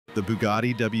The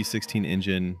Bugatti W16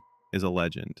 engine is a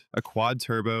legend. A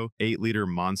quad-turbo, 8-liter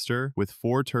monster with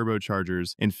 4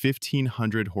 turbochargers and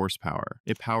 1,500 horsepower.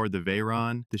 It powered the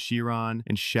Veyron, the CHIRON,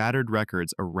 and shattered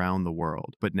records around the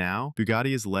world. But now,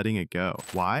 Bugatti is letting it go.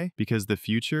 Why? Because the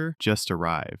future just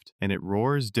arrived, and it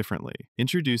roars differently.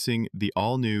 Introducing the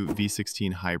all-new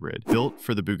V16 hybrid, built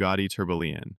for the Bugatti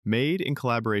Tourbillon. Made in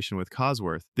collaboration with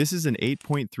Cosworth, this is an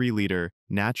 8.3-liter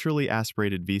naturally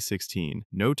aspirated V16,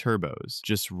 no turbos,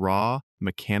 just raw,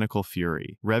 mechanical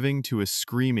fury, revving to a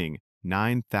screaming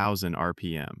 9,000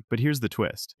 RPM. But here's the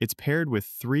twist. It's paired with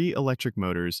 3 electric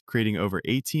motors, creating over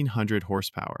 1,800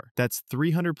 horsepower. That's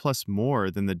 300 plus more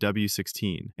than the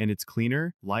W16, and it's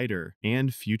cleaner, lighter,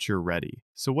 and future-ready.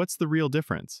 So what's the real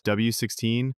difference?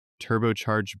 W16,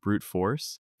 turbocharged brute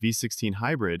force. V16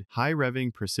 hybrid, high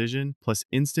revving precision plus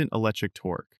instant electric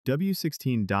torque.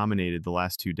 W16 dominated the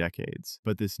last 2 decades,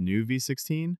 but this new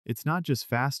V16, it's not just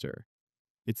faster.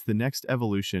 It's the next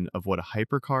evolution of what a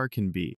hypercar can be.